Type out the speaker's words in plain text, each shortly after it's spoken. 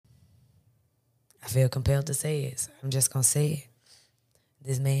I feel compelled to say it, so I'm just going to say it.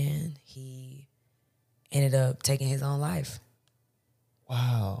 This man, he ended up taking his own life.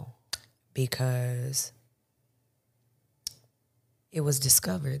 Wow. Because it was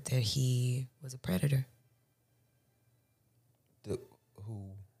discovered that he was a predator.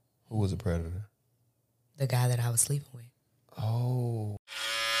 Who was a predator? The guy that I was sleeping with. Oh.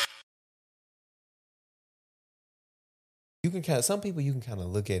 You can some people you can kind of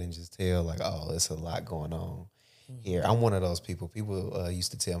look at and just tell like, oh, it's a lot going on here. I'm one of those people. People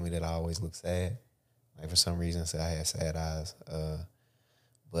used to tell me that I always look sad. Like for some reason, say I had sad eyes.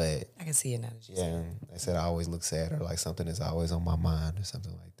 But I can see it now. Yeah, they said I always look sad or like something is always on my mind or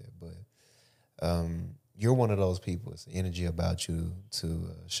something like that. But you're one of those people. It's the energy about you to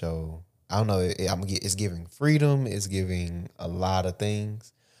show. I don't know. It's giving freedom. It's giving a lot of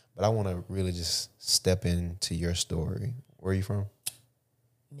things. But I want to really just step into your story. Where are you from?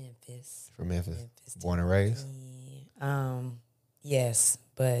 Memphis. From Memphis. Born and raised? Yes,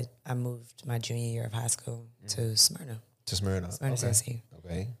 but I moved my junior year of high school to Smyrna. To Smyrna. Smyrna, okay. Tennessee.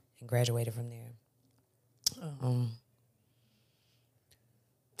 Okay. And graduated from there.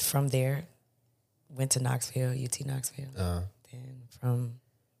 From there, went to Knoxville, UT Knoxville. Then from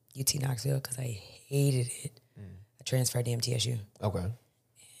UT Knoxville, because I hated it, I transferred to MTSU. Okay.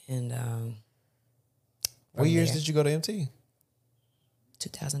 And what years did you go to MT?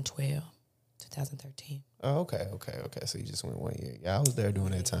 2012, 2013. Oh, okay. So you just went 1 year. Yeah, I was there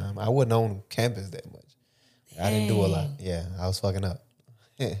during that time. I wasn't on campus that much. I didn't do a lot. Yeah, I was fucking up.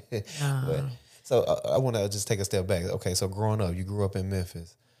 But so I want to just take a step back. Okay, so growing up, you grew up in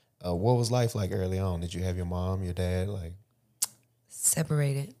Memphis. What was life like early on? Did you have your mom, your dad, like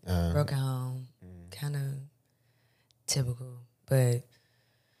separated, broken home, kind of typical, but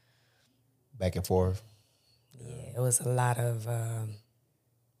back and forth? Yeah, it was a lot of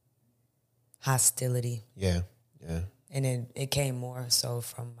hostility. Yeah. And it came more so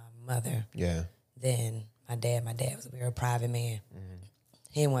from my mother. Yeah. Than my dad. My dad was a very private man.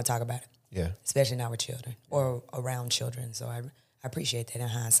 He didn't want to talk about it. Yeah. Especially not with children or around children. So I appreciate that in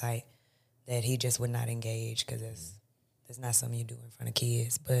hindsight that he just would not engage because that's not something you do in front of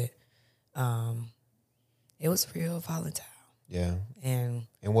kids. But it was real volatile. Yeah. And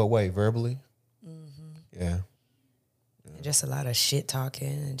in what way? Verbally? Yeah. Just a lot of shit talking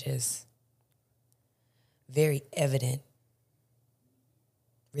and just very evident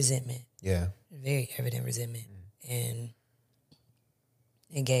resentment. Yeah. Very evident resentment. And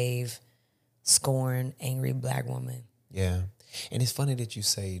it gave scorn, angry black woman. Yeah. And it's funny that you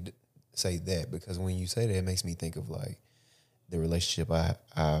say that because when you say that, it makes me think of like the relationship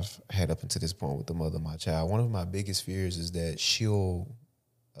I've had up until this point with the mother of my child. One of my biggest fears is that she'll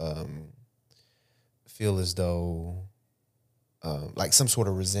feel as though like some sort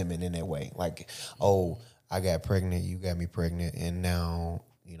of resentment in that way. Like, oh, I got pregnant, you got me pregnant, and now,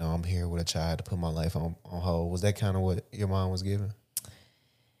 you know, I'm here with a child to put my life on hold. Was that kind of what your mom was giving?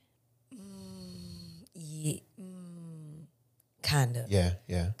 Yeah, kind of. Yeah.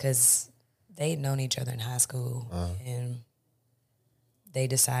 Because they'd known each other in high school, and they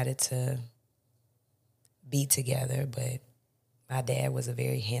decided to be together. But my dad was a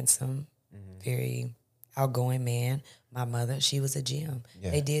very handsome, very outgoing man. My mother, she was a gem.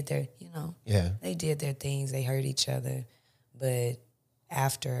 Yeah. They did their, they did their things. They hurt each other. But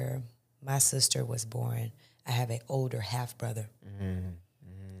after my sister was born, I have an older half brother,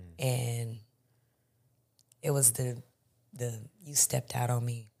 and it was the you stepped out on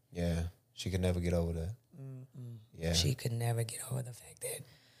me. Yeah, she could never get over that. Yeah, she could never get over the fact that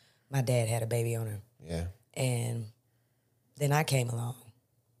my dad had a baby on her. Yeah, and then I came along,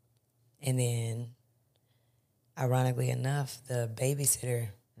 and then, ironically enough, the babysitter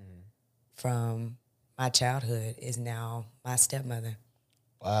from my childhood is now my stepmother.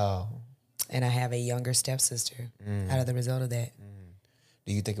 Wow. And I have a younger stepsister out of the result of that.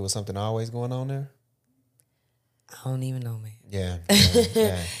 Do you think it was something always going on there? I don't even know, man.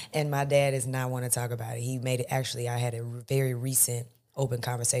 Yeah. And my dad is not one to talk about it. He made it, actually, I had a very recent open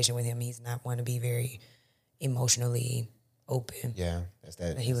conversation with him. He's not one to be very emotionally open. Yeah, that's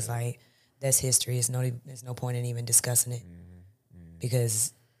that. He was like, that's history. There's no point in even discussing it.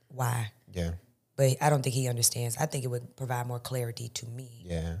 Because why? Yeah. But I don't think he understands. I think it would provide more clarity to me.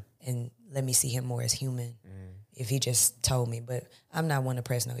 Yeah. And let me see him more as human if he just told me. But I'm not one to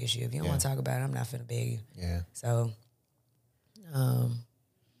press no issue. If you don't want to talk about it, I'm not finna beg you. Yeah. So,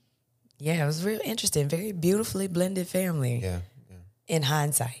 it was real interesting. Very beautifully blended family. Yeah. In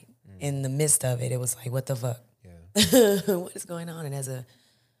hindsight, in the midst of it, it was like, what the fuck? Yeah. What is going on? And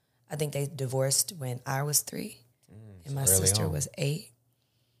I think they divorced when I was 3 and my sister was 8.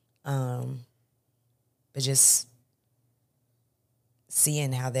 But just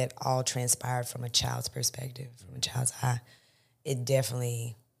seeing how that all transpired from a child's perspective, from a child's eye, it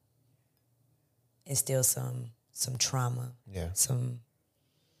definitely instills some trauma, some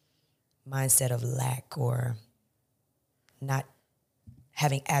mindset of lack or not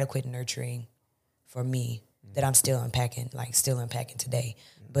having adequate nurturing for me that I'm still unpacking today.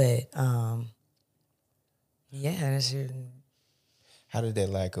 But that's your, How did that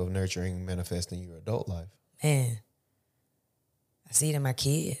lack of nurturing manifest in your adult life? man, I see it in my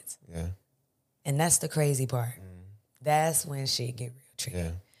kids. Yeah. And that's the crazy part. That's when shit get real tricky.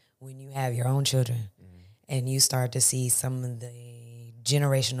 Yeah. When you have your own children and you start to see some of the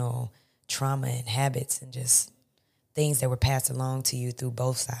generational trauma and habits and just things that were passed along to you through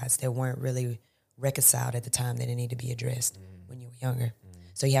both sides that weren't really reconciled at the time that it needed to be addressed when you were younger.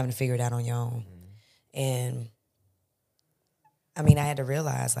 So you having to figure it out on your own. And I mean, I had to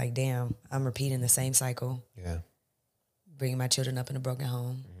realize, like, damn, I'm repeating the same cycle. Yeah. Bringing my children up in a broken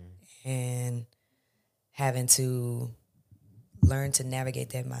home and having to learn to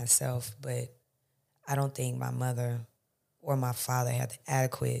navigate that myself. But I don't think my mother or my father had the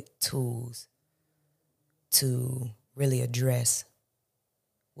adequate tools to really address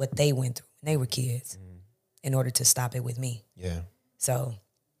what they went through when they were kids in order to stop it with me. Yeah. So.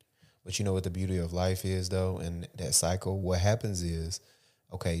 But you know what the beauty of life is, though, and that cycle? What happens is,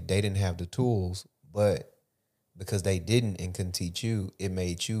 okay, they didn't have the tools, but because they didn't and couldn't teach you, it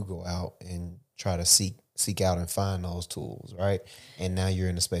made you go out and try to seek out and find those tools, right? And now you're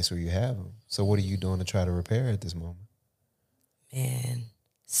in a space where you have them. So what are you doing to try to repair at this moment? Man,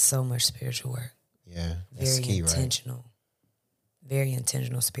 so much spiritual work. Yeah, that's very key, intentional. Right? Very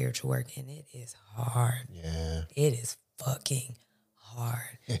intentional spiritual work, and it is hard. Yeah. It is fucking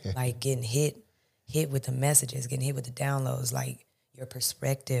hard. Like getting hit with the messages, getting hit with the downloads, like your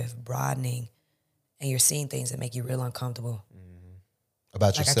perspective broadening, and you're seeing things that make you real uncomfortable.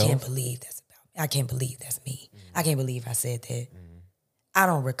 About like, yourself? I can't believe that's me. I can't believe I said that. I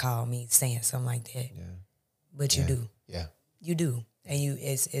don't recall me saying something like that. Yeah. But you do. Yeah. You do. And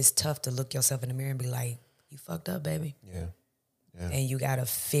it's tough to look yourself in the mirror and be like, you fucked up, baby. Yeah. Yeah. And you gotta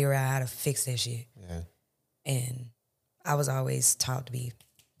figure out how to fix that shit. Yeah. And I was always taught to be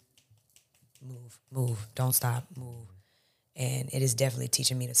move, don't stop, move. And it is definitely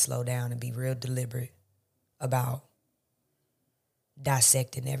teaching me to slow down and be real deliberate about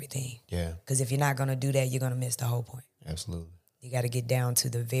dissecting everything. Yeah. Because if you're not going to do that, you're going to miss the whole point. Absolutely. You got to get down to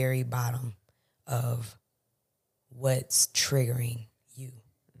the very bottom of what's triggering you.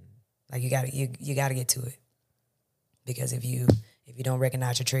 Like you got to get to it. Because if you don't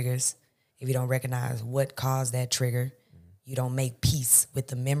recognize your triggers, if you don't recognize what caused that trigger, you don't make peace with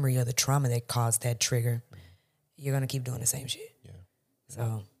the memory of the trauma that caused that trigger, you're going to keep doing the same shit. Yeah.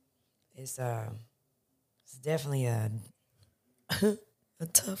 So it's definitely a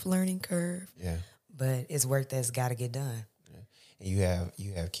tough learning curve. Yeah. But it's work that's got to get done. Yeah. And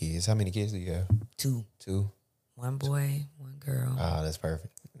you have kids. How many kids do you have? Two. One boy, one girl. Ah, that's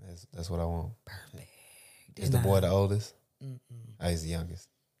perfect. That's what I want. Perfect. Is the boy the oldest? Mm-mm. Oh, he's the youngest.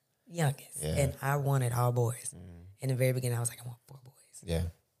 Youngest. Yeah. And I wanted all boys. In the very beginning, I was like, I want 4 boys. Yeah.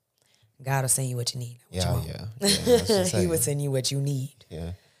 God will send you what you need. Yeah. He will send you what you need.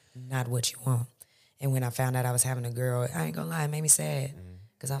 Yeah. Not what you want. And when I found out I was having a girl, I ain't gonna lie, it made me sad.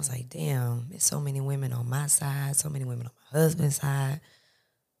 Because I was like, damn, there's so many women on my side, so many women on my husband's side.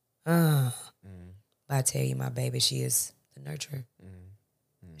 But I tell you, my baby, she is the nurturer.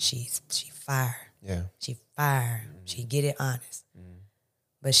 She fire. Yeah. She fire. She get it honest.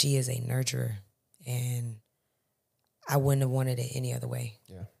 But she is a nurturer. And I wouldn't have wanted it any other way.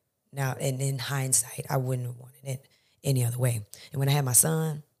 Yeah. Now, and in hindsight, I wouldn't have wanted it any other way. And when I had my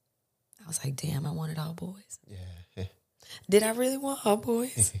son, I was like, damn, I wanted all boys. Yeah. Did I really want all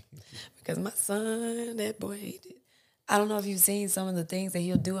boys? Because my son, that boy, I don't know if you've seen some of the things that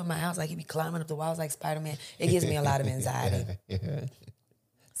he'll do in my house. Like, he'd be climbing up the walls like Spider-Man. It gives me a lot of anxiety. Yeah.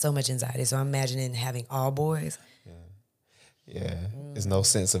 So much anxiety. So I'm imagining having all boys. Yeah. There's no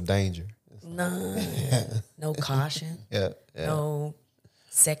sense of danger. None. No caution. Yeah. No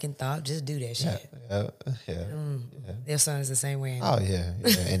second thought. Just do that shit. Yeah. Their son is the same way. Oh, yeah.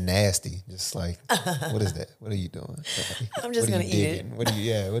 And nasty. Just like, what is that? What are you doing? I'm just going to eat it. What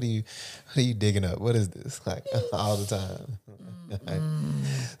are you digging up? What is this? Like, all the time.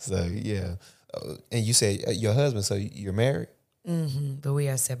 So, yeah. And you said your husband, so you're married? But we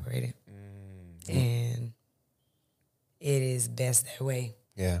are separated. And it is best that way.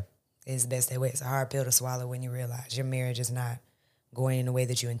 Yeah. It's best that way. It's a hard pill to swallow when you realize your marriage is not going in the way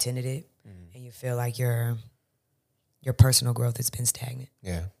that you intended it. And you feel like your personal growth has been stagnant.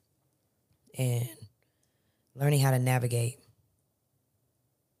 Yeah. And learning how to navigate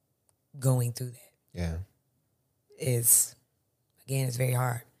going through that Yeah. is, again, it's very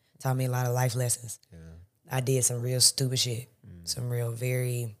hard. Taught me a lot of life lessons. Yeah. I did some real stupid shit. Some real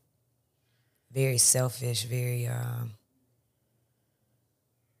very, very selfish, very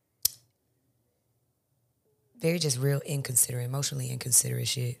very just real inconsiderate, emotionally inconsiderate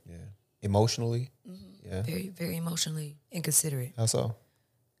shit. Yeah. Emotionally? Yeah. Very, very emotionally inconsiderate. How so?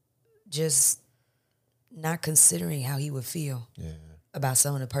 Just not considering how he would feel Yeah. about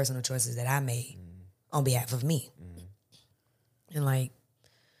some of the personal choices that I made on behalf of me. And like,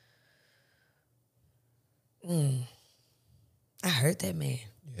 I hurt that man.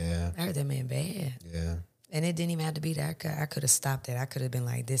 Yeah. I hurt that man bad. Yeah. And it didn't even have to be that. I could have stopped it. I could have been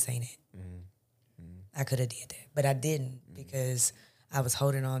like, this ain't it. I could have did that. But I didn't because I was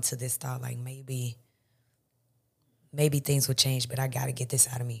holding on to this thought like maybe things would change, but I got to get this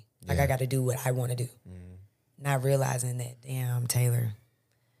out of me. Like I got to do what I want to do. Not realizing that, damn, Taylor,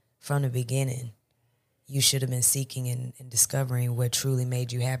 from the beginning, you should have been seeking and discovering what truly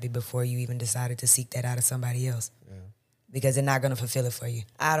made you happy before you even decided to seek that out of somebody else. Yeah. Because they're not going to fulfill it for you.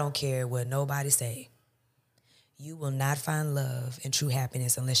 I don't care what nobody say. You will not find love and true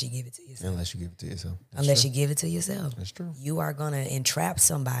happiness unless you give it to yourself. Unless you give it to yourself. Unless you give it to yourself. That's true. You are going to entrap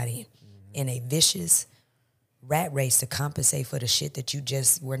somebody in a vicious rat race to compensate for the shit that you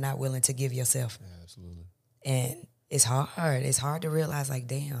just were not willing to give yourself. Yeah, absolutely. And it's hard. It's hard to realize, like,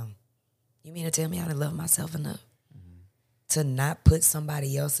 damn, you mean to tell me how to love myself enough to not put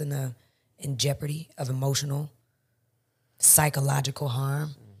somebody else in jeopardy of emotional, psychological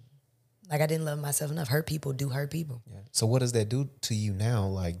harm? Like, I didn't love myself enough. Hurt people do hurt people. Yeah. So what does that do to you now?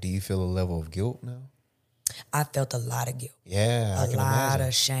 Like, do you feel a level of guilt now? I felt a lot of guilt. Yeah, I can a lot imagine.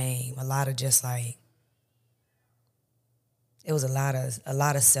 of shame. A lot of just like, it was a lot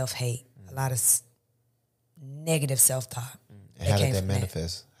of self-hate. A lot of negative self-talk. And how did that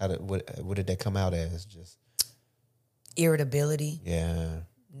manifest? What did that come out as? Just irritability. Yeah.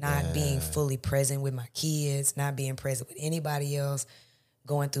 Not being fully present with my kids. Not being present with anybody else.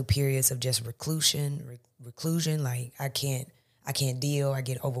 Going through periods of just reclusion. Like I can't deal. I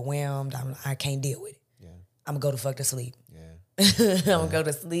get overwhelmed. I can't deal with it. Yeah. I'm gonna go to fuck to sleep. Yeah. I'm gonna go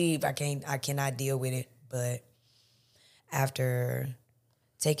to sleep. I cannot deal with it. But after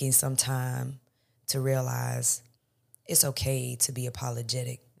taking some time to realize it's okay to be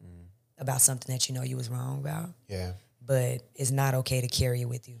apologetic about something that you know you was wrong about. Yeah. But it's not okay to carry it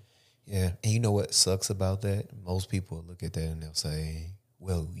with you. Yeah. And you know what sucks about that? Most people look at that and they'll say,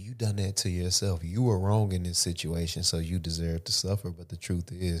 well, you done that to yourself. You were wrong in this situation, so you deserve to suffer. But the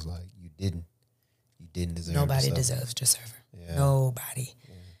truth is, like, you didn't. You didn't deserve Nobody to suffer. deserves to suffer. Yeah. Nobody.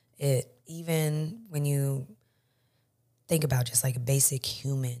 Yeah. Even when you think about just like a basic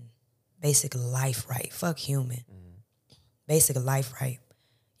life right. Fuck human. Basic life right.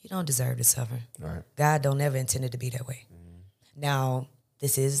 You don't deserve to suffer. Right. God don't ever intend it to be that way. Now,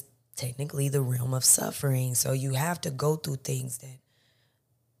 this is technically the realm of suffering, so you have to go through things that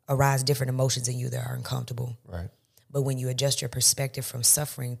arise different emotions in you that are uncomfortable. Right. But when you adjust your perspective from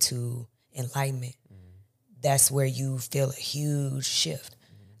suffering to enlightenment, that's where you feel a huge shift.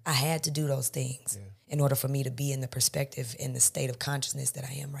 I had to do those things in order for me to be in the perspective, in the state of consciousness that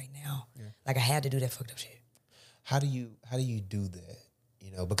I am right now. Yeah. Like, I had to do that fucked up shit. How do you do that?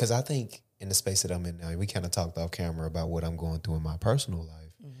 You know, because I think in the space that I'm in now, we kind of talked off camera about what I'm going through in my personal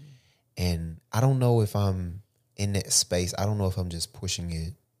life. And I don't know if I'm in that space. I don't know if I'm just pushing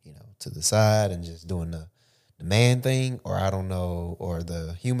it, you know, to the side and just doing the man thing, or I don't know, or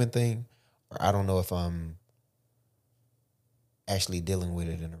the human thing, or I don't know if I'm actually dealing with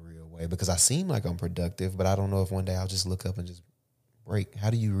it in a real way, because I seem like I'm productive, but I don't know if one day I'll just look up and just break. How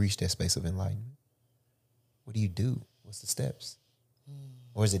do you reach that space of enlightenment? What do you do? What's the steps?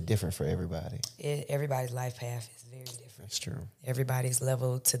 Or is it different for everybody? Everybody's life path is very different. That's true. Everybody's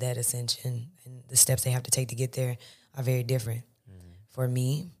level to that ascension and the steps they have to take to get there are very different. For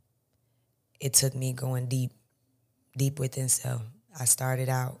me, it took me going deep within self. I started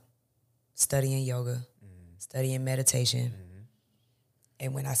out studying yoga, studying meditation.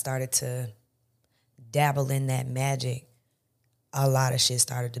 And when I started to dabble in that magic, a lot of shit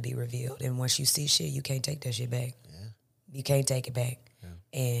started to be revealed. And once you see shit, you can't take that shit back. Yeah. You can't take it back.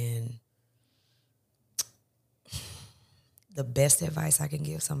 Yeah. And the best advice I can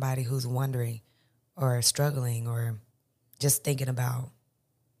give somebody who's wondering or struggling or just thinking about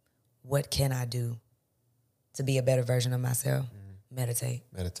what can I do to be a better version of myself, meditate.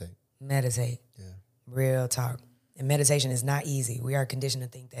 Meditate. Yeah. Real talk. And meditation is not easy. We are conditioned to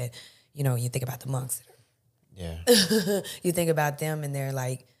think that, you know, you think about the monks. Yeah. You think about them and they're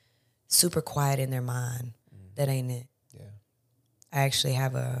like super quiet in their mind. That ain't it. Yeah. I actually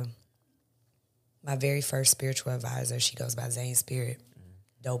have my very first spiritual advisor. She goes by Zane Spirit.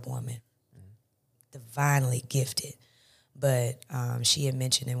 Dope woman. Divinely gifted. But she had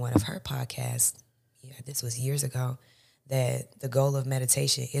mentioned in one of her podcasts, this was years ago, that the goal of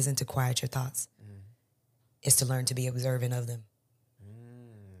meditation isn't to quiet your thoughts. It's to learn to be observant of them.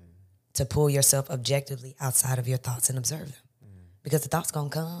 To pull yourself objectively outside of your thoughts and observe them. Because the thoughts going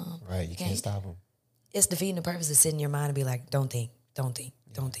to come. Right, you can't stop them. It's defeating the purpose to sit in your mind and be like, don't think, don't think,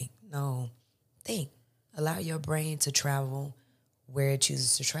 don't think. No, think. Allow your brain to travel where it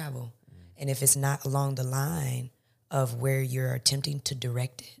chooses to travel. And if it's not along the line of where you're attempting to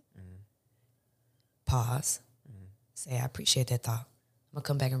direct it, pause, say, I appreciate that thought. I'm going to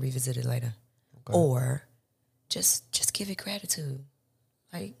come back and revisit it later. Okay. Or just give it gratitude.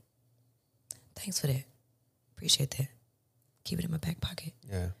 Like, thanks for that. Appreciate that. Keep it in my back pocket.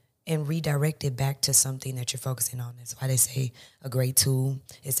 Yeah. And redirect it back to something that you're focusing on. That's why they say a great tool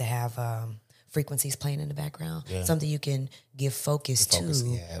is to have frequencies playing in the background. Yeah. Something you can give focus to.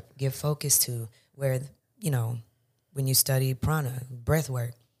 Yeah. Give focus to. Where, when you study prana, breath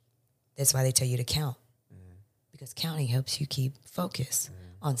work, that's why they tell you to count. Because counting helps you keep focus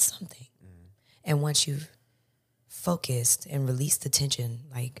on something. And once you've focused and released the tension,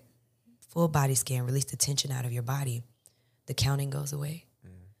 like full body scan, release the tension out of your body, the counting goes away.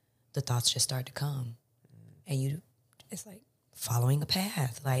 The thoughts just start to come. And it's like following a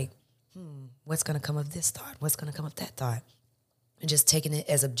path. Like, what's going to come of this thought? What's going to come of that thought? And just taking it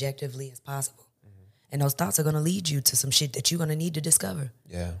as objectively as possible. And those thoughts are going to lead you to some shit that you're going to need to discover.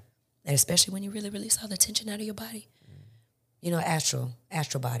 Yeah. And especially when you really release all the tension out of your body. Astral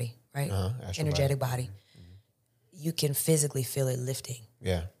body, right? Energetic body. You can physically feel it lifting.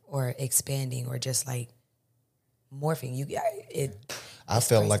 Yeah. Or expanding or just like morphing. I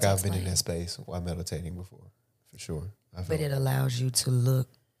felt like I've been in that space while meditating before, for sure. But it allows you to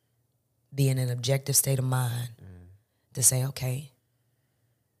be in an objective state of mind to say, okay,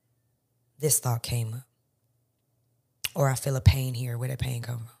 this thought came up. Or I feel a pain here. Where did pain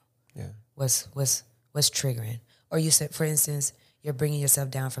come from? Yeah. What's triggering? Or you said, for instance, you're bringing yourself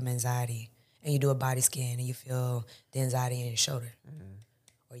down from anxiety and you do a body scan and you feel the anxiety in your shoulder.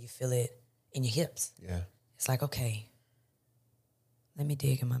 Or you feel it in your hips. Yeah. It's like, okay, let me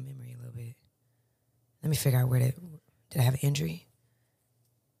dig in my memory a little bit. Let me figure out did I have an injury?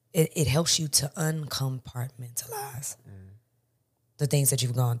 It helps you to uncompartmentalize the things that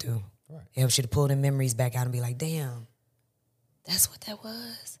you've gone through. Right. It helps you to pull the memories back out and be like, damn, that's what that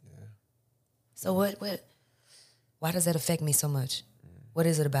was. Yeah. So why does that affect me so much? What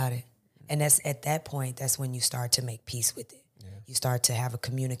is it about it? And that's at that point, that's when you start to make peace with it. Yeah. You start to have a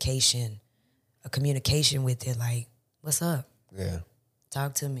communication with it, like, what's up? Yeah.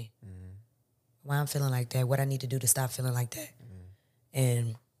 Talk to me. Why I'm feeling like that, what I need to do to stop feeling like that.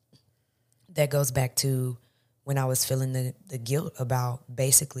 And that goes back to when I was feeling the guilt about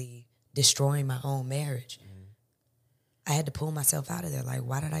basically destroying my own marriage. I had to pull myself out of there. Like,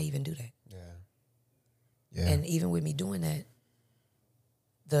 why did I even do that? Yeah. And even with me doing that,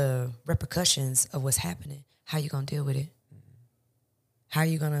 the repercussions of what's happening, how you going to deal with it? How are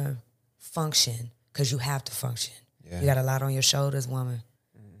you going to function? Because you have to function. Yeah. You got a lot on your shoulders, woman.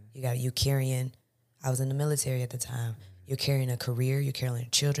 You carrying, I was in the military at the time. You're carrying a career, you're carrying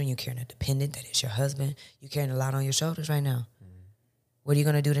children, you're carrying a dependent that is your husband. You're carrying a lot on your shoulders right now. What are you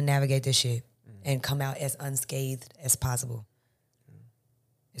going to do to navigate this shit and come out as unscathed as possible?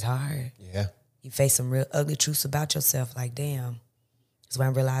 It's hard. Yeah. You face some real ugly truths about yourself, like, damn. That's when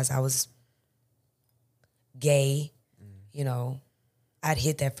I realized I was gay. I'd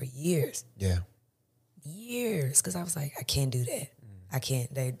hit that for years. Yeah. Years. Because I was like, I can't do that. I can't.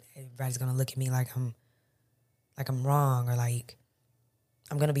 Everybody's going to look at me like I'm wrong, or like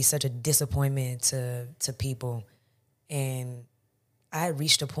I'm going to be such a disappointment to people. And I had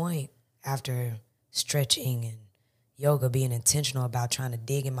reached a point after stretching and yoga, being intentional about trying to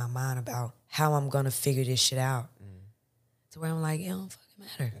dig in my mind about how I'm going to figure this shit out. To where I'm like, it don't fucking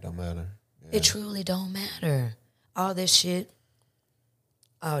matter. It don't matter. Yeah. It truly don't matter. All this shit,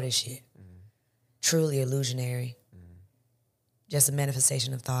 truly illusionary. Just a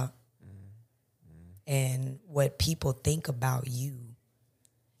manifestation of thought. And what people think about you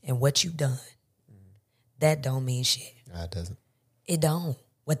and what you've done, that don't mean shit. No, it doesn't. It don't.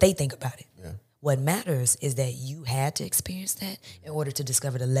 What they think about it. Yeah. What matters is that you had to experience that in order to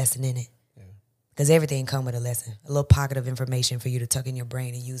discover the lesson in it. Because everything come with a lesson, a little pocket of information for you to tuck in your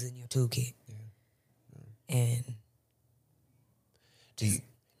brain and use in your toolkit. Yeah. And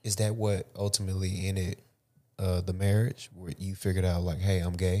is that what ultimately ended the marriage, where you figured out like, hey,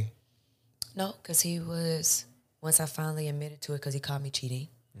 I'm gay? No, because he was, once I finally admitted to it, because he caught me cheating.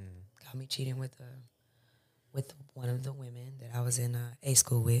 Caught me cheating with one of the women that I was in A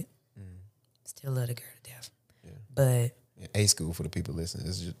school with. Still love the girl to death. Yeah. But A school, for the people listening,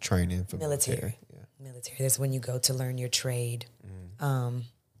 is just training for military. Yeah. Military. That's when you go to learn your trade. But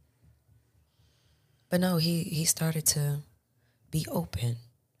no, he started to be open.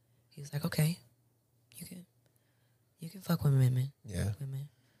 He was like, okay, you can fuck with women. Yeah. Women.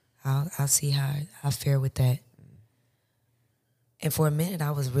 I'll see how I fare with that. And for a minute,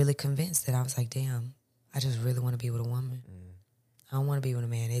 I was really convinced that I was like, damn, I just really want to be with a woman. I don't want to be with a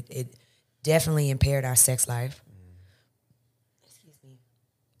man. It definitely impaired our sex life. Excuse me.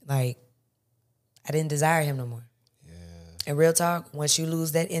 Like, I didn't desire him no more. Yeah. And real talk, once you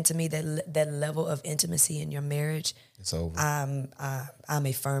lose that intimacy, that level of intimacy in your marriage, It's over. I'm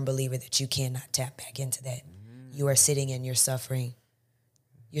a firm believer that you cannot tap back into that. You are sitting in your suffering.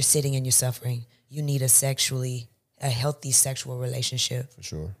 You're sitting in your suffering. You need a healthy sexual relationship For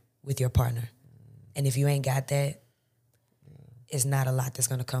sure. with your partner. And if you ain't got that, it's not a lot that's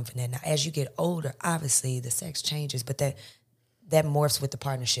going to come from that. Now, as you get older, obviously the sex changes, but that morphs with the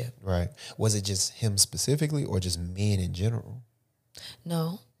partnership. Right. Was it just him specifically or just men in general?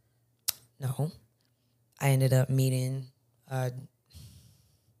 No. I ended up meeting a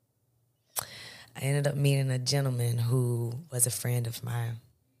gentleman who was a friend of my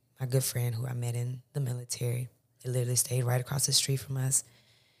good friend who I met in the military. They literally stayed right across the street from us,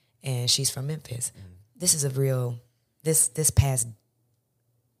 and she's from Memphis. This is a real, this past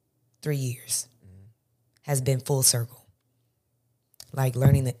 3 years has been full circle. Like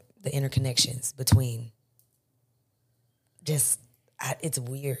learning the interconnections between it's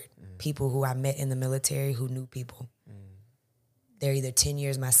weird. People who I met in the military who knew people. They're either 10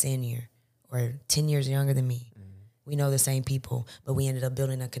 years my senior or 10 years younger than me. We know the same people, but we ended up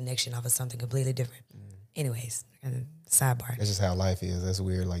building a connection off of something completely different. Anyways, sidebar. That's just how life is. That's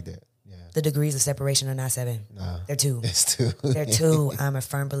weird like that. Yeah. The degrees of separation are not 7. Nah. They're 2. It's 2. They're 2. I'm a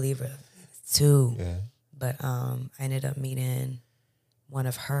firm believer. It's 2. Yeah. But I ended up meeting one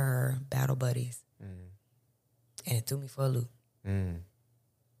of her battle buddies. And it threw me for a loop.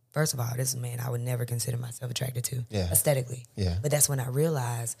 First of all, this is a man I would never consider myself attracted to aesthetically. Yeah. But that's when I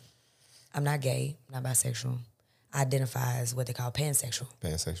realized I'm not gay, not bisexual. I identify as what they call pansexual.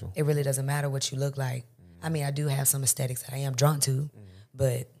 Pansexual. It really doesn't matter what you look like. I mean, I do have some aesthetics that I am drawn to,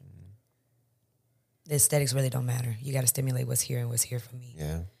 but the aesthetics really don't matter. You got to stimulate what's here and what's here for me.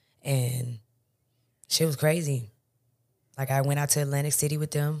 Yeah. And shit was crazy. Like, I went out to Atlantic City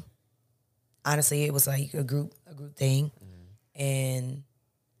with them. Honestly, it was like a group thing. And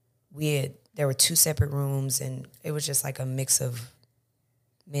there were 2 separate rooms, and it was just like a mix of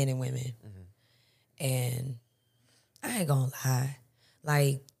men and women. And I ain't gonna lie.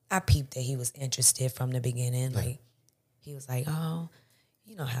 Like, I peeped that he was interested from the beginning. Like, he was like, oh,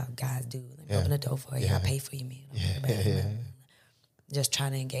 you know how guys do. Let me open the door for you. I'll pay for you, man. Just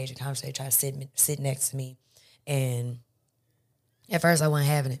trying to engage in conversation, try to sit next to me. And at first, I wasn't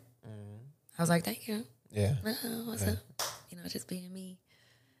having it. I was like, thank you. Yeah. What's up? Just being me.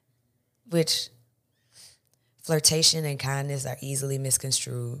 Which flirtation and kindness are easily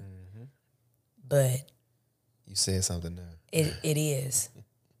misconstrued. But you said something there. It is.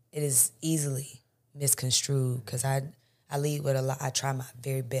 It is easily misconstrued because I lead with a lot. I try my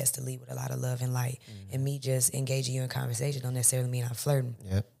very best to lead with a lot of love and light. And me just engaging you in conversation don't necessarily mean I'm flirting.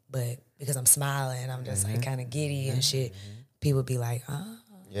 Yep. But because I'm smiling, I'm just like kind of giddy and shit. People be like, oh.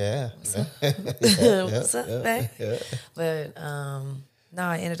 Yeah. What's up? What's up, man? Yeah. But no,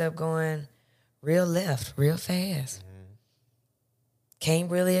 I ended up going real left, real fast. Can't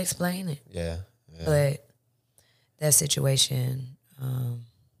really explain it. Yeah. But that situation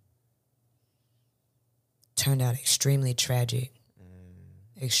turned out extremely tragic.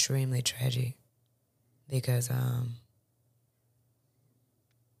 Extremely tragic. Because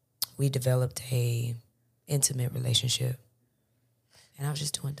we developed a intimate relationship. And I was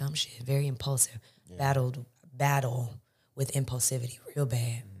just doing dumb shit, very impulsive. Battle with impulsivity, real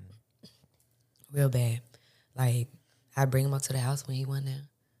bad. Real bad. Like, I'd bring him up to the house when he wasn't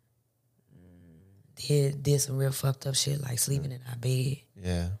there. Did some real fucked up shit, like sleeping in our bed.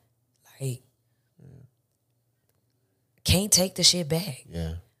 Yeah. Like, can't take the shit back.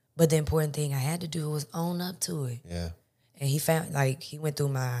 Yeah. But the important thing I had to do was own up to it. Yeah. And he went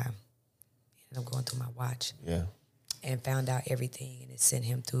through I'm going through my watch. Yeah. And found out everything, and it sent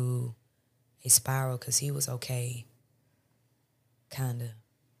him through a spiral because he was okay, kind of,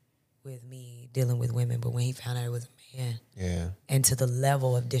 with me dealing with women. But when he found out it was a man, and to the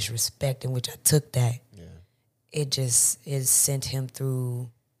level of disrespect in which I took that, it sent him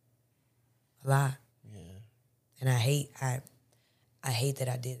through a lot. Yeah. And I hate that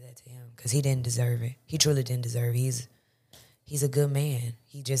I did that to him because he didn't deserve it. He truly didn't deserve it. He's a good man.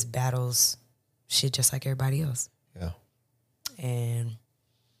 He just battles shit just like everybody else. Yeah. And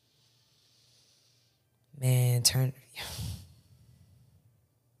man,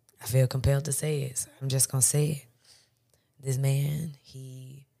 I feel compelled to say it. So I'm just gonna say it. This man,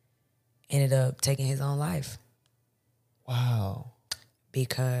 he ended up taking his own life. Wow.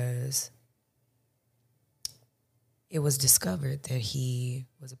 Because it was discovered that he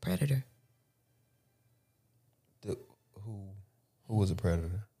was a predator. Who was a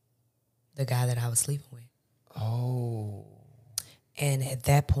predator? The guy that I was sleeping with. Oh. And at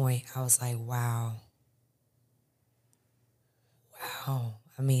that point, I was like, wow.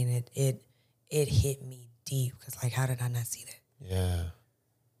 I mean, it hit me deep because, like, how did I not see that? Yeah.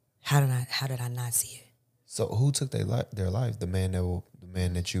 How did I not see it? So who took their life? The man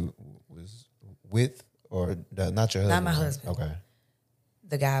that you was with, or not your husband? Not my husband. Okay.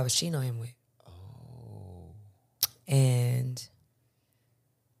 The guy I was cheating on him with. Oh. And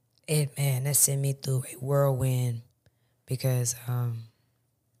that sent me through a whirlwind because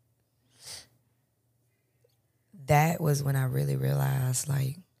that was when I really realized,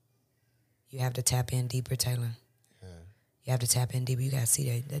 like, you have to tap in deeper, Taylor. Yeah. You have to tap in deeper. You got to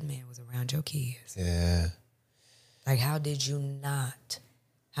see that man was around your kids. Yeah. Like, how did you not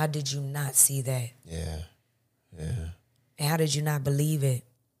see that? Yeah. Yeah. And how did you not believe it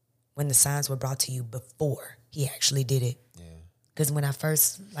when the signs were brought to you before he actually did it? Yeah. Because when I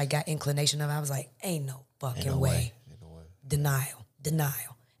first, like, got inclination of it, I was like, ain't no fucking way. Ain't no way.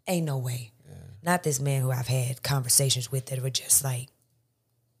 Denial. Ain't no way. Yeah. Not this man who I've had conversations with that were just like,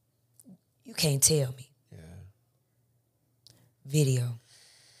 you can't tell me. Yeah.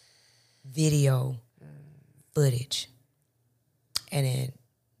 Video footage. And then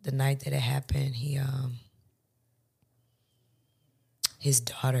the night that it happened, his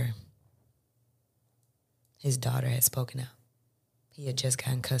daughter had spoken out. He had just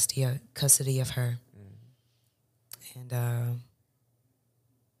gotten custody of her. And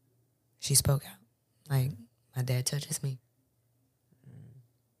she spoke out. Like, my dad touches me.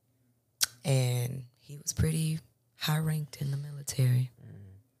 And he was pretty high ranked in the military.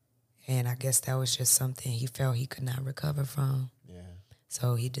 And I guess that was just something he felt he could not recover from. Yeah.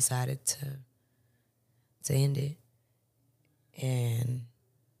 So he decided to end it. And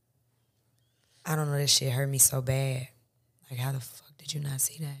I don't know, this shit hurt me so bad. Like, how the fuck did you not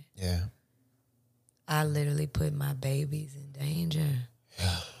see that? Yeah. I literally put my babies in danger.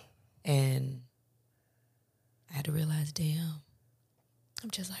 Yeah. And I had to realize, damn, I'm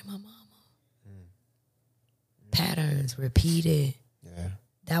just like my mama. Patterns repeated. Yeah.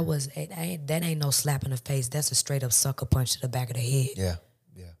 That ain't no slap in the face. That's a straight up sucker punch to the back of the head. Yeah.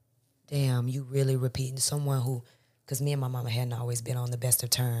 Yeah. Damn, you really repeating someone who, because me and my mama hadn't always been on the best of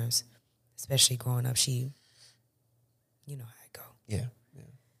terms, especially growing up. You know how it go. Yeah. Yeah.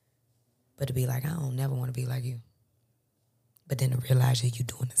 But to be like, I don't never want to be like you. But then to realize that you're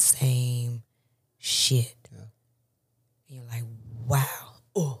doing the same shit. Yeah. And you're like, wow.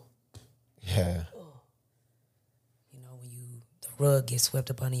 Oh. Yeah. The rug gets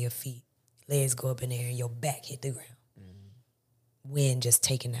swept up under your feet, legs go up in the air, and your back hit the ground. Wind just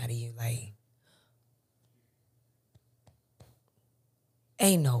taken out of you, like,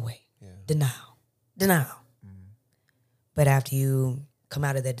 ain't no way. Yeah. Denial. But after you come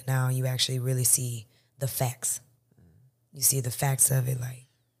out of that denial, you actually really see the facts. You see the facts of it, like,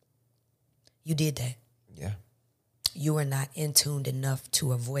 you did that. Yeah. You were not in tuned enough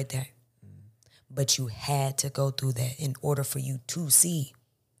to avoid that. But you had to go through that in order for you to see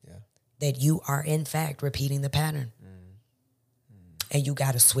that you are, in fact, repeating the pattern. And you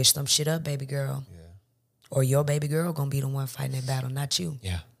got to switch some shit up, baby girl. Yeah. Or your baby girl going to be the one fighting that battle, not you.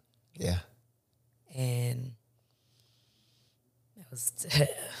 Yeah. Yeah. And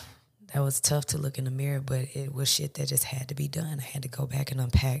that was tough to look in the mirror, but it was shit that just had to be done. I had to go back and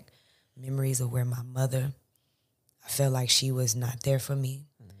unpack memories of where my mother, I felt like she was not there for me.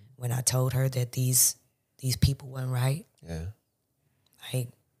 When I told her that these people weren't right. Yeah. Like,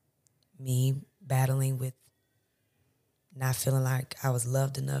 me battling with not feeling like I was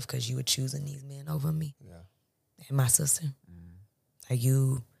loved enough because you were choosing these men over me. Yeah. And my sister. Like,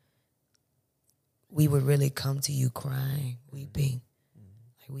 we would really come to you crying, weeping.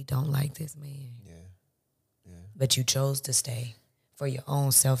 Like, we don't like this man. Yeah. Yeah. But you chose to stay for your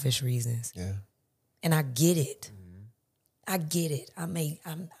own selfish reasons. Yeah. And I get it. I get it. I made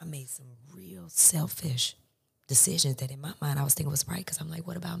some real selfish decisions that in my mind I was thinking was right because I'm like,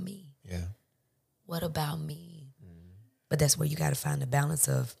 what about me? Yeah. What about me? But that's where you got to find the balance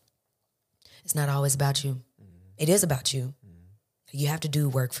of It's not always about you. It is about you. You have to do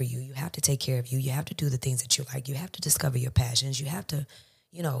work for you. You have to take care of you. You have to do the things that you like. You have to discover your passions. You have to,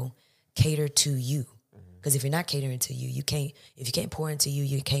 cater to you. Because if you're not catering to you, you can't. If you can't pour into you,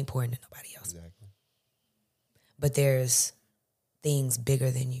 you can't pour into nobody else. Exactly. But there's things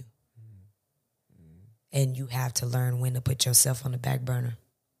bigger than you. And you have to learn when to put yourself on the back burner.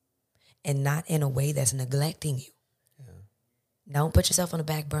 And not in a way that's neglecting you. Yeah. Don't put yourself on the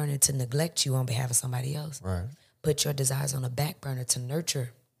back burner to neglect you on behalf of somebody else. Right. Put your desires on the back burner to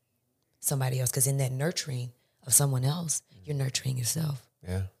nurture somebody else. Because in that nurturing of someone else, you're nurturing yourself.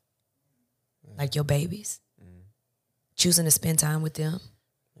 Yeah. Like your babies. Choosing to spend time with them.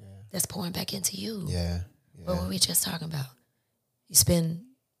 Yeah. That's pouring back into you. Yeah. What were we just talking about?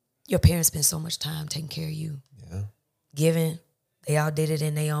 Your parents spend so much time taking care of you. Yeah. Giving. They all did it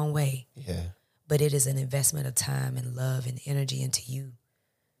in their own way. Yeah. But it is an investment of time and love and energy into you.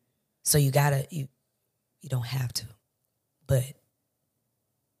 So you don't have to. But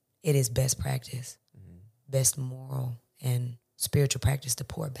it is best practice, best moral and spiritual practice to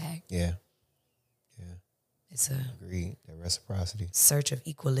pour back. Yeah. Yeah. It's a agreed. That reciprocity. Search of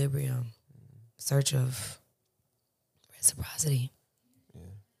equilibrium. Search of reciprocity. Yeah.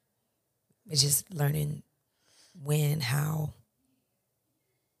 It's just learning when, how,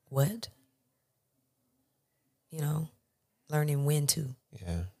 what. Learning when to.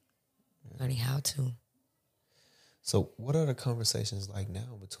 Yeah. Learning how to. So what are the conversations like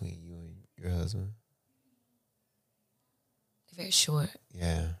now between you and your husband? They're very short.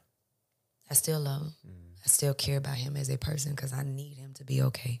 Yeah. I still love him. I still care about him as a person because I need him to be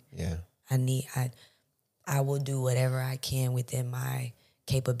okay. Yeah. I will do whatever I can within my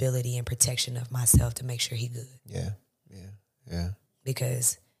capability and protection of myself to make sure he good. Yeah. Yeah. Yeah.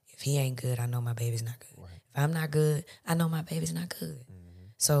 Because if he ain't good, I know my baby's not good. Right. If I'm not good, I know my baby's not good. Mm-hmm.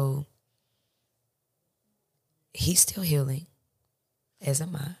 So he's still healing, as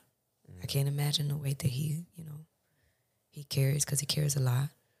am I. Mm-hmm. I can't imagine the weight that he carries because he cares a lot.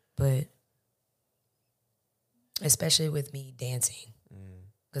 But especially with me dancing,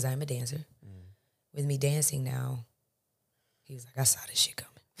 because I'm a dancer. With me dancing now, he was like, I saw this shit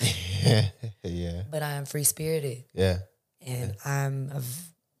coming. Yeah. But I am free-spirited. Yeah. And I'm a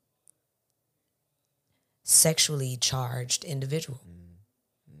sexually charged individual.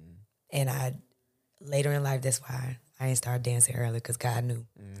 And later in life, that's why I ain't started dancing early, because God knew.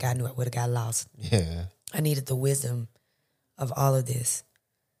 God knew I would have got lost. Yeah. I needed the wisdom of all of this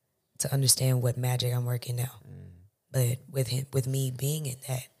to understand what magic I'm working now. But with me being in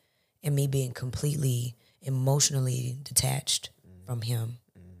that, and me being completely emotionally detached from him,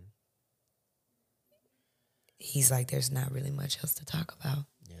 he's like, there's not really much else to talk about.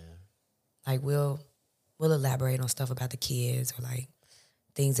 Yeah. Like we'll elaborate on stuff about the kids or like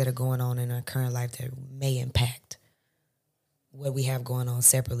things that are going on in our current life that may impact what we have going on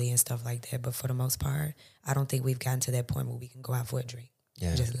separately and stuff like that. But for the most part, I don't think we've gotten to that point where we can go out for a drink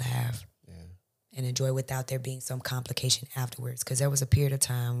and just laugh and enjoy without there being some complication afterwards. Because there was a period of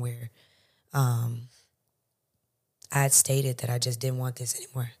time where I had stated that I just didn't want this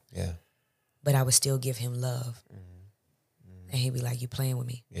anymore. Yeah. But I would still give him love. And he'd be like, you playing with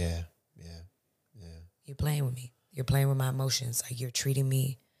me. Yeah. Yeah. Yeah. You're playing with me. You're playing with my emotions. Like, you're treating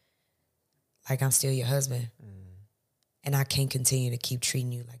me like I'm still your husband. And I can't continue to keep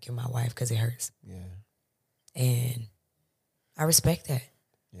treating you like you're my wife because it hurts. Yeah. And I respect that.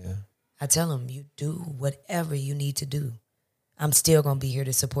 Yeah. I tell him, you do whatever you need to do. I'm still going to be here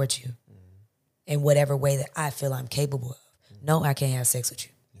to support you in whatever way that I feel I'm capable of. No, I can't have sex with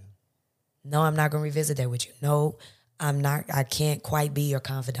you. Yeah. No, I'm not going to revisit that with you. No, I can't quite be your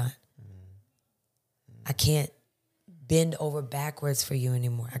confidant. I can't bend over backwards for you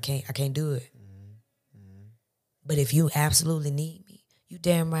anymore. I can't do it. But if you absolutely need me, you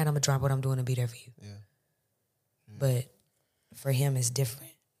damn right I'm going to drop what I'm doing and be there for you. Yeah. But for him, it's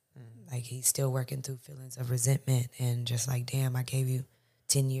different. Like, he's still working through feelings of resentment and just like, damn, I gave you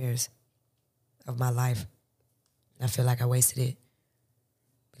 10 years of my life. I feel like I wasted it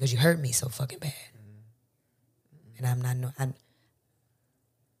because you hurt me so fucking bad. And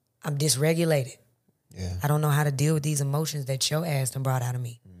I'm dysregulated. Yeah. I don't know how to deal with these emotions that your ass done brought out of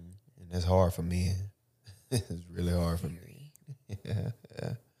me. And that's hard for me. It's really hard for me. Yeah.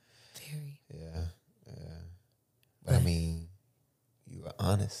 Very. Yeah. But I mean, you are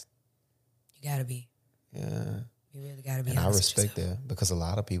honest. You gotta be. Yeah. You really gotta be honest. And I respect that because a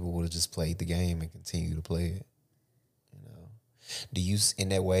lot of people would have just played the game and continue to play it. In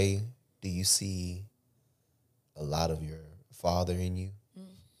that way, do you see a lot of your father in you?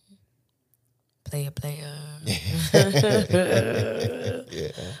 player. Yeah.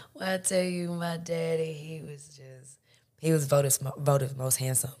 Well, I tell you, my daddy, he was voted most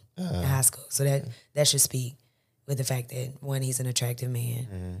handsome in high school. So that should speak with the fact that, one, he's an attractive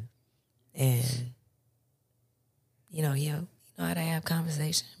man. And, you know how to have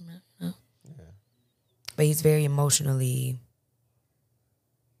conversation. You know? Yeah. But he's very emotionally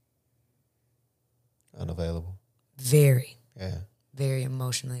Unavailable. very, Yeah. very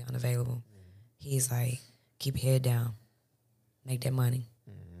emotionally unavailable. He's like, keep your head down. Make that money.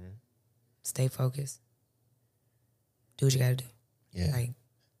 Stay focused. Do what you gotta do. Yeah. Like,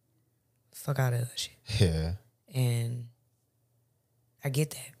 fuck out of that shit. Yeah. And I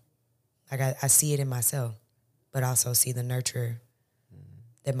get that. Like, I see it in myself, but also see the nurturer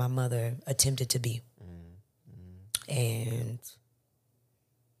that my mother attempted to be. And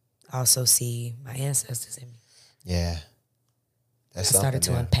also see my ancestors in me. Yeah. That's I started to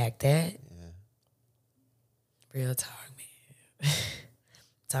something unpack that. Yeah. Real talk, man.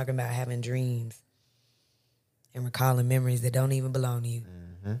 Talking about having dreams and recalling memories that don't even belong to you.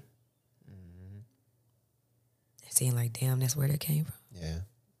 It seemed like, damn, that's where that came from. Yeah.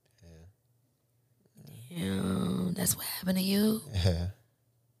 Damn, that's what happened to you. Yeah.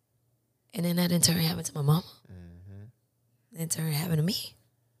 And then that in turn happened to my mama. In turn happened to me.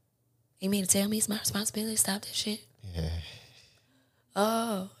 You mean to tell me it's my responsibility to stop this shit? Yeah.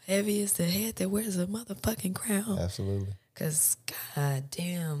 Oh, heavy is the head that wears a motherfucking crown. Absolutely. Because, god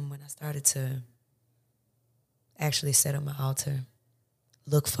damn, when I started to actually set up my altar,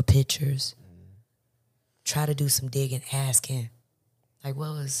 look for pictures, try to do some digging, asking, like,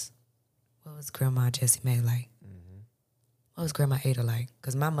 what was Grandma Jessie Mae like? What was Grandma Ada like?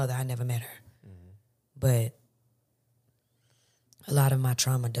 Because my mother, I never met her. But a lot of my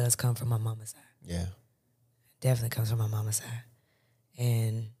trauma does come from my mama's side. Yeah. Definitely comes from my mama's side.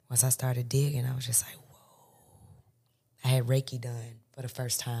 And once I started digging, I was just like, whoa. I had Reiki done for the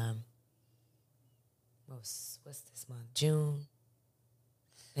first time. What's this month? June?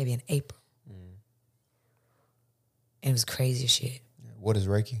 Maybe in April. And it was crazy as shit. What is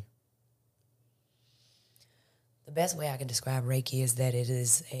Reiki? The best way I can describe Reiki is that it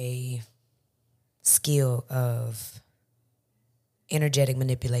is a skill of energetic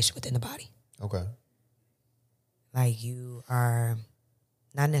manipulation within the body. Okay. Like, you are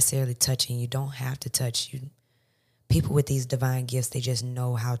not necessarily touching. You don't have to touch. People with these divine gifts, they just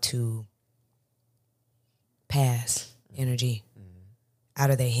know how to pass energy out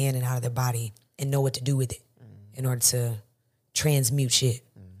of their hand and out of their body and know what to do with it in order to transmute shit.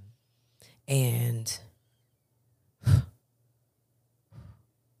 And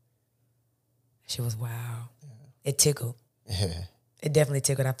shit was wow. It tickled. Yeah. It definitely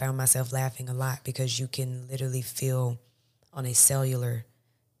tickled. I found myself laughing a lot because you can literally feel on a cellular,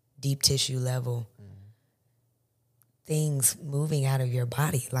 deep tissue level things moving out of your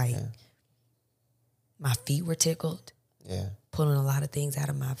body. Like, my feet were tickled. Yeah. Pulling a lot of things out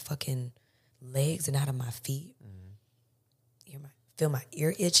of my fucking legs and out of my feet. Feel my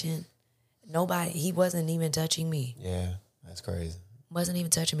ear itching. He wasn't even touching me. Yeah. That's crazy. Wasn't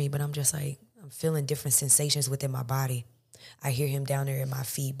even touching me, but I'm just like, I'm feeling different sensations within my body. I hear him down there at my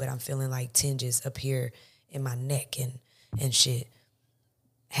feet, but I'm feeling like tinges up here in my neck and shit.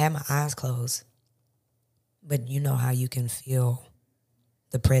 Had my eyes closed, but you know how you can feel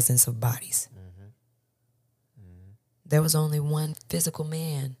the presence of bodies. There was only one physical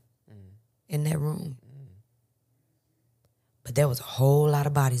man in that room. But there was a whole lot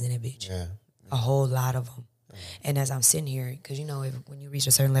of bodies in that bitch. Yeah. A whole lot of them. And as I'm sitting here, because when you reach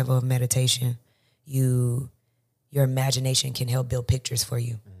a certain level of meditation, your imagination can help build pictures for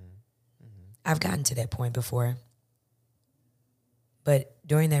you. I've gotten to that point before. But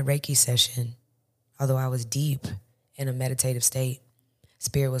during that Reiki session, although I was deep in a meditative state,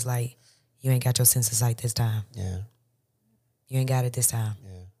 Spirit was like, you ain't got your sense of sight this time. Yeah. You ain't got it this time.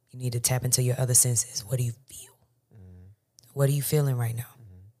 Yeah. You need to tap into your other senses. What do you feel? What are you feeling right now?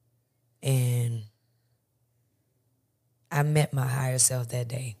 And I met my higher self that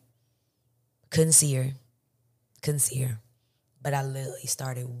day. Couldn't see her. But I literally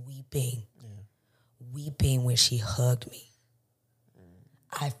started weeping. Weeping when she hugged me.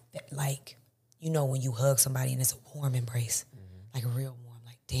 I felt like, when you hug somebody and it's a warm embrace. Like a real warm,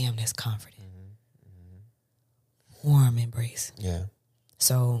 like, damn, that's comforting. Warm embrace. Yeah.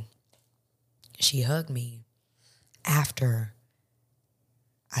 So she hugged me after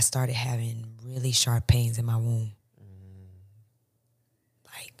I started having really sharp pains in my womb.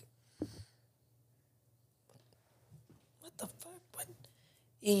 Like, what the fuck? What?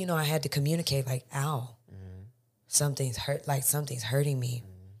 And, I had to communicate, like, ow. Something's hurting me.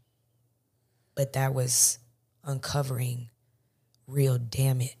 But that was uncovering real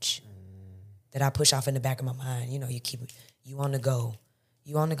damage that I push off in the back of my mind. You know, you on the go.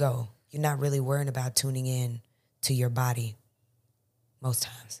 You on the go. You're not really worrying about tuning in to your body most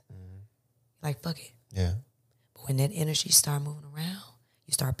times. Like, fuck it. Yeah. But when that energy start moving around,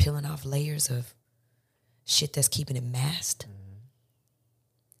 you start peeling off layers of shit that's keeping it masked.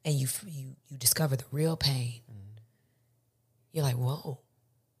 And you discover the real pain. You're like, whoa.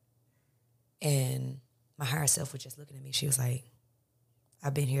 And my higher self was just looking at me. She was like,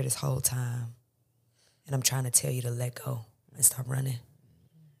 I've been here this whole time, and I'm trying to tell you to let go and stop running.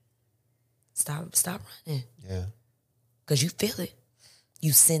 Stop running. Yeah. Because you feel it.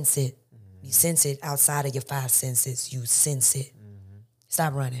 You sense it. You sense it outside of your 5 senses. You sense it.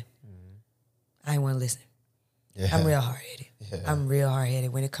 Stop running. I ain't want to listen. Yeah. I'm real hard-headed. Yeah. I'm real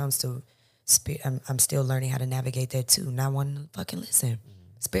hard-headed. When it comes to spirit, I'm still learning how to navigate that too, not wanting to fucking listen.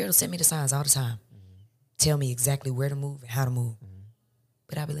 Spirit will send me the signs all the time. Tell me exactly where to move and how to move.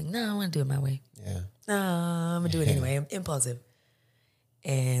 But I'll be like, no, I want to do it my way. Yeah. No, I'm going to do it anyway. I'm impulsive.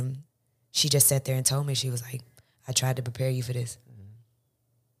 And she just sat there and told me, she was like, I tried to prepare you for this.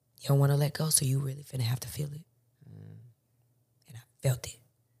 You don't want to let go, so you really finna have to feel it. And I felt it.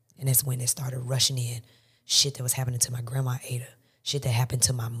 And that's when it started rushing in. Shit that was happening to my grandma Ada. Shit that happened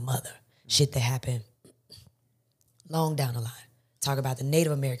to my mother. Shit that happened long down the line. Talk about the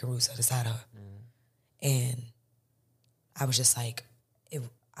Native American roots of the side of her. And I was just like,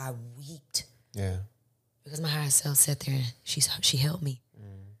 I weeped. Yeah. Because my higher self sat there and she held me.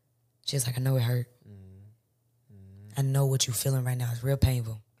 She was like, I know it hurt. I know what you're feeling right now. It's real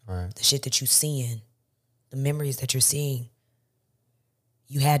painful. Right. The shit that you're seeing, the memories that you're seeing,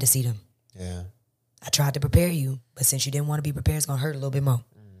 you had to see them. Yeah. I tried to prepare you, but since you didn't want to be prepared, it's going to hurt a little bit more.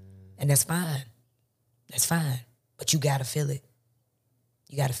 And that's fine. That's fine. But you got to feel it.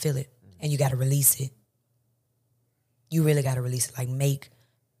 You got to feel it. And you got to release it. You really got to release it. Like, make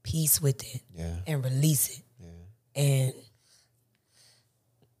peace with it. Yeah. And release it. Yeah. And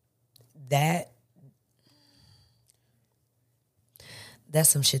that's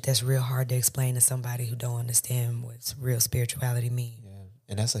some shit that's real hard to explain to somebody who don't understand what real spirituality means. Yeah.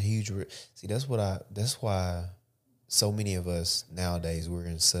 And that's a huge see, that's why so many of us nowadays, we're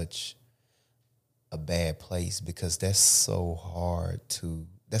in such a bad place, because that's so hard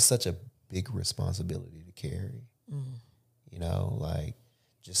that's such a big responsibility to carry. You know, like,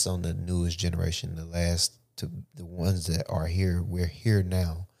 just on the newest generation, the ones that are here, we're here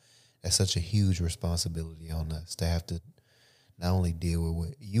now. That's such a huge responsibility on us to have to not only deal with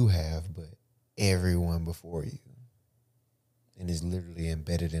what you have, but everyone before you. And it's literally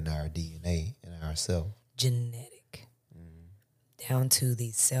embedded in our DNA and ourself. Genetic. Down to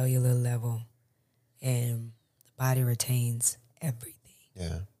the cellular level. And the body retains everything.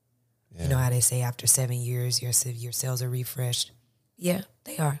 Yeah. You know how they say after 7 years, your cells are refreshed? Yeah,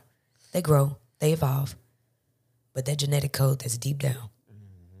 they are. They grow. They evolve. But that genetic code that's deep down,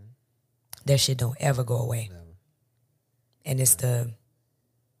 that shit don't ever go away. Never. And it's the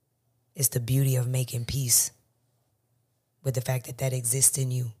beauty of making peace with the fact that exists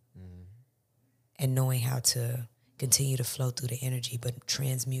in you, and knowing how to continue to flow through the energy, but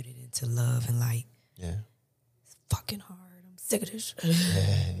transmute it into love and light. Yeah. It's fucking hard. I'm sick of this shit.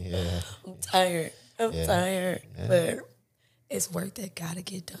 Yeah. I'm tired. Yeah. But it's work that gotta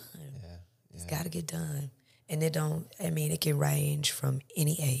get done. Yeah. It's gotta get done. And it can range from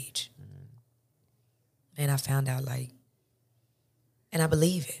any age. And I found out, like, and I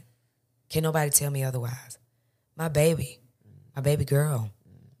believe it. Can't nobody tell me otherwise. My baby girl,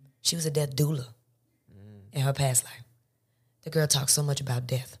 she was a death doula in her past life. The girl talked so much about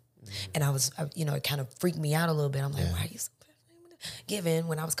death. And it kind of freaked me out a little bit. I'm like, why are you so fascinated with it? Given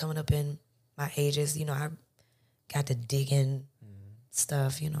when I was coming up in my ages, I got to dig in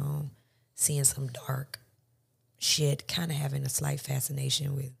stuff, seeing some dark shit, kind of having a slight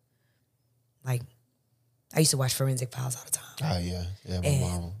fascination with, like, I used to watch Forensic Files all the time. Oh, yeah. Yeah, my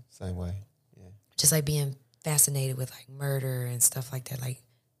mom, same way. Yeah. Just like being fascinated with, like, murder and stuff like that, like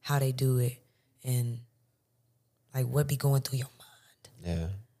how they do it and, like, what be going through your mind. Yeah.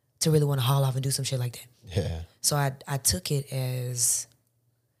 To really want to haul off and do some shit like that. Yeah. So I took it as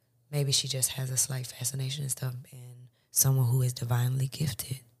maybe she just has a slight fascination and stuff, and someone who is divinely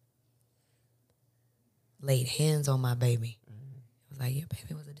gifted laid hands on my baby. It was like, your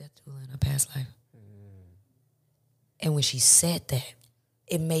baby was a death doula in her past life. And when she said that,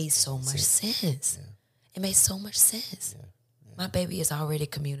 it made so much sense. Yeah. It made so much sense. Yeah. Yeah. My baby is already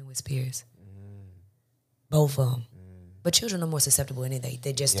communing with spirits. Both of them. But children are more susceptible than anything.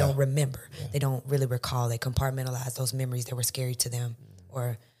 They just don't remember. Yeah. They don't really recall. They compartmentalize those memories that were scary to them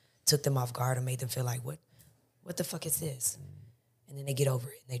or took them off guard or made them feel like, what the fuck is this? And then they get over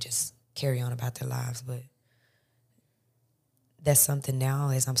it and they just carry on about their lives. But that's something now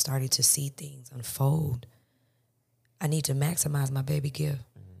as I'm starting to see things unfold. I need to maximize my baby gift.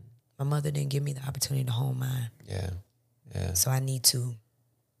 My mother didn't give me the opportunity to hold mine. Yeah. So I need to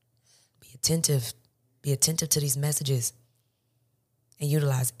be attentive to these messages and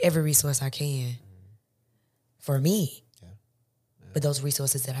utilize every resource I can for me. Yeah. But those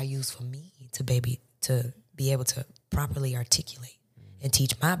resources that I use for me to be able to properly articulate and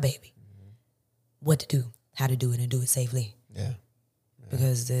teach my baby what to do, how to do it, and do it safely. Yeah.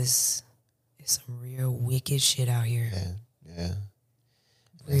 Because there's some real wicked shit out here. Yeah.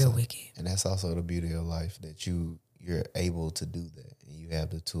 Real wicked. And that's also the beauty of life, that you're able to do that and you have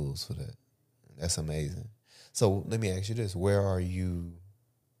the tools for that. That's amazing. So let me ask you this. Where are you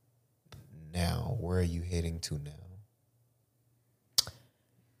now? Where are you heading to now?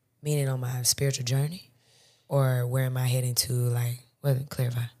 Meaning on my spiritual journey? Or where am I heading to, like, what,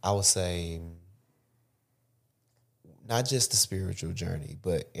 clarify? I would say not just the spiritual journey,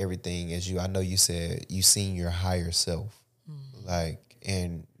 but everything I know you said you seen your higher self. Like,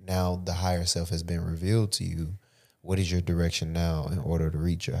 and now the higher self has been revealed to you. What is your direction now in order to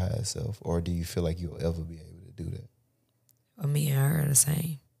reach your higher self? Or do you feel like you'll ever be able to do that? Well, me and her are the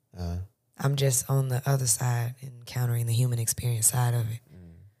same. I'm just on the other side, encountering the human experience side of it.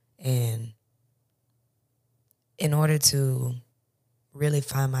 And in order to really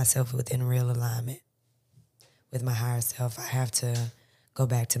find myself within real alignment with my higher self, I have to go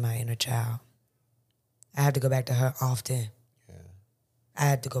back to my inner child. I have to go back to her often. I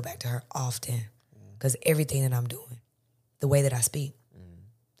had to go back to her often because everything that I'm doing, the way that I speak,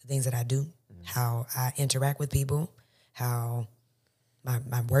 the things that I do, how I interact with people, how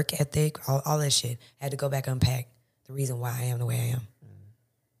my work ethic, all that shit, I had to go back and unpack the reason why I am the way I am.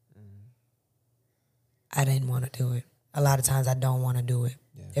 I didn't want to do it. A lot of times I don't want to do it.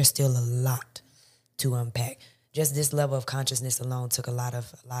 Yeah. There's still a lot to unpack. Just this level of consciousness alone took a lot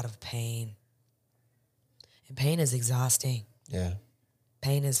of pain. And pain is exhausting. Yeah.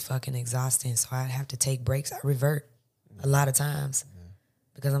 Pain is fucking exhausting. So I have to take breaks. I revert a lot of times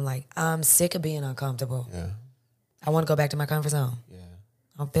because I'm like, I'm sick of being uncomfortable. Yeah. I want to go back to my comfort zone. Yeah.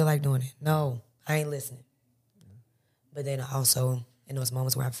 I don't feel like doing it. No, I ain't listening. But then also in those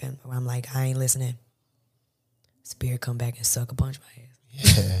moments where I'm like, I ain't listening, Spirit come back and suck a punch my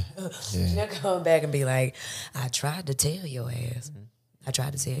ass. She'll come back and be like, I tried to tell your ass. I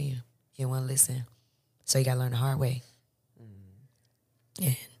tried to tell you. You didn't want to listen. So you got to learn the hard way.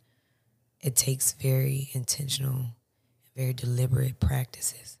 And it takes very intentional, very deliberate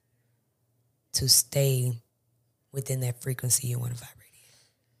practices to stay within that frequency you want to vibrate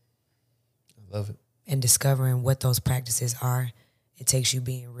in. I love it. And discovering what those practices are, it takes you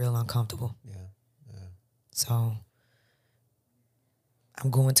being real uncomfortable. Yeah. So I'm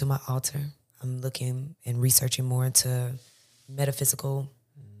going to my altar. I'm looking and researching more into metaphysical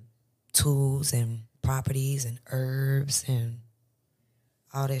tools and properties and herbs and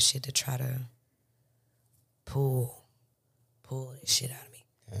all that shit to try to pull this shit out of me.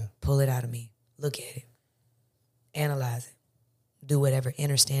 Yeah. Pull it out of me. Look at it. Analyze it. Do whatever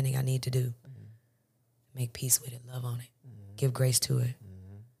understanding I need to do. Make peace with it. Love on it. Give grace to it.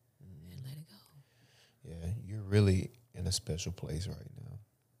 And let it go. Yeah, you're really in a special place right now.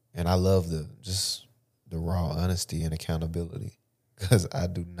 And I love the raw honesty and accountability, because I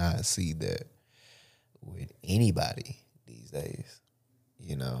do not see that with anybody these days,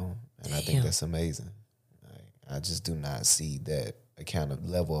 you know, and Damn. I think that's amazing. I just do not see that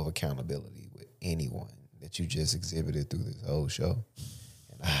level of accountability with anyone that you just exhibited through this whole show.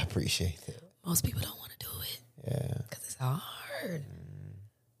 And I appreciate that. Most people don't want to do it. Yeah. Because it's hard.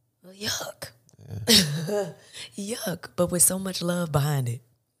 Well, yuck. Yeah. Yuck. But with so much love behind it.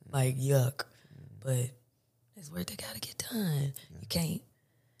 Like, yuck. But it's work that got to get done. Yeah. You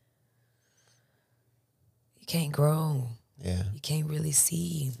can't grow. Yeah. You can't really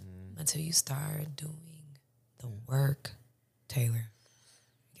see until you start doing the work, Taylor.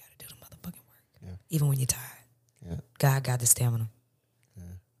 You got to do the motherfucking work. Yeah. Even when you're tired. Yeah. God got the stamina. Yeah.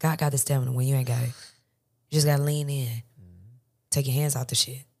 God got the stamina when you ain't got it. You just got to lean in. Take your hands off the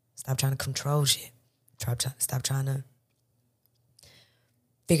shit. Stop trying to control shit. Stop trying to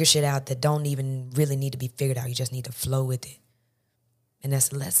figure shit out that don't even really need to be figured out. You just need to flow with it. And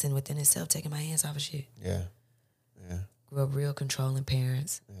that's a lesson within itself, taking my hands off of shit. Yeah. Yeah. Grew up real controlling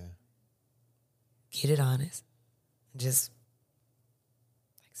parents. Yeah. Get it honest. Just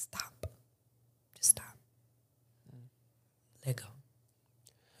stop. Just stop. Let go.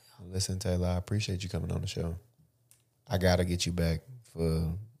 Listen, Taylor, I appreciate you coming on the show. I got to get you back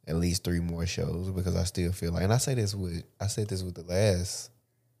for at least 3 more shows because I still feel like, and I said this with the last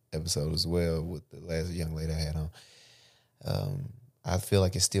episode as well with the last young lady I had on. I feel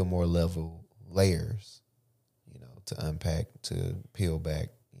like it's still more layers, to unpack, to peel back,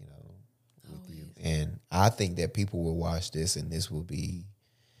 with you. And I think that people will watch this and this will be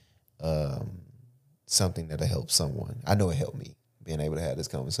something that'll help someone. I know it helped me being able to have this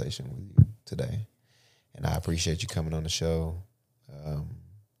conversation with you today. And I appreciate you coming on the show.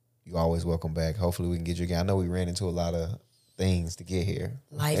 You always welcome back. Hopefully we can get you again. I know we ran into a lot of things to get here.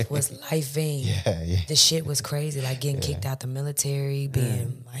 Life was lifing. Yeah. The shit was crazy. Like getting kicked out the military,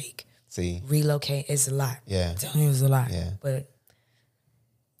 being relocate. It's a lot. Yeah. It was a lot. Yeah. But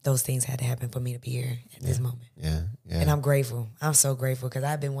those things had to happen for me to be here at this moment. Yeah. And I'm grateful. I'm so grateful because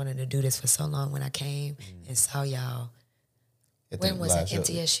I've been wanting to do this for so long. When I came and saw y'all, when was it?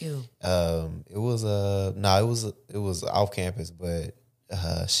 MTSU? It was off campus, but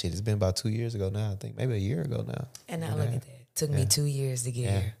it's been about 2 years ago now. I think maybe a year ago now. And now look at that. Took me 2 years to get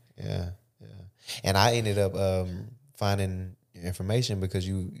here. Yeah. And I ended up finding your information because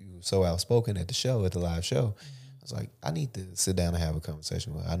you were so outspoken at the live show. I was like, I need to sit down and have a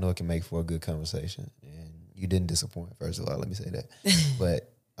conversation with her. I know it can make for a good conversation. And you didn't disappoint, first of all, let me say that.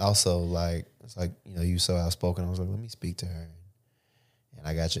 But also, it's like, you so outspoken. I was like, let me speak to her. And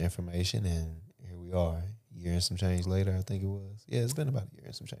I got your information, and here we are. A year and some change later, I think it was. Yeah, it's been about a year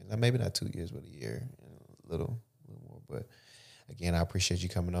and some change. Now, maybe not 2 years, but a year, a little more. But again, I appreciate you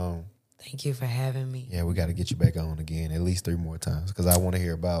coming on. Thank you for having me. Yeah, we got to get you back on again at least 3 more times because I want to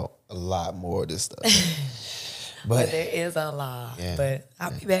hear about a lot more of this stuff. But there is a lot. Yeah, but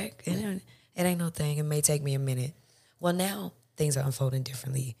I'll be back. It ain't no thing. It may take me a minute. Well, now things are unfolding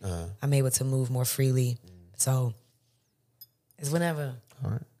differently. I'm able to move more freely. So it's whenever. All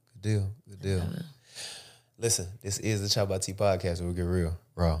right. Good deal. Listen, this is the Chop About Tea podcast where we get real,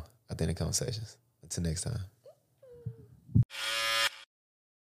 raw, authentic conversations. Until next time.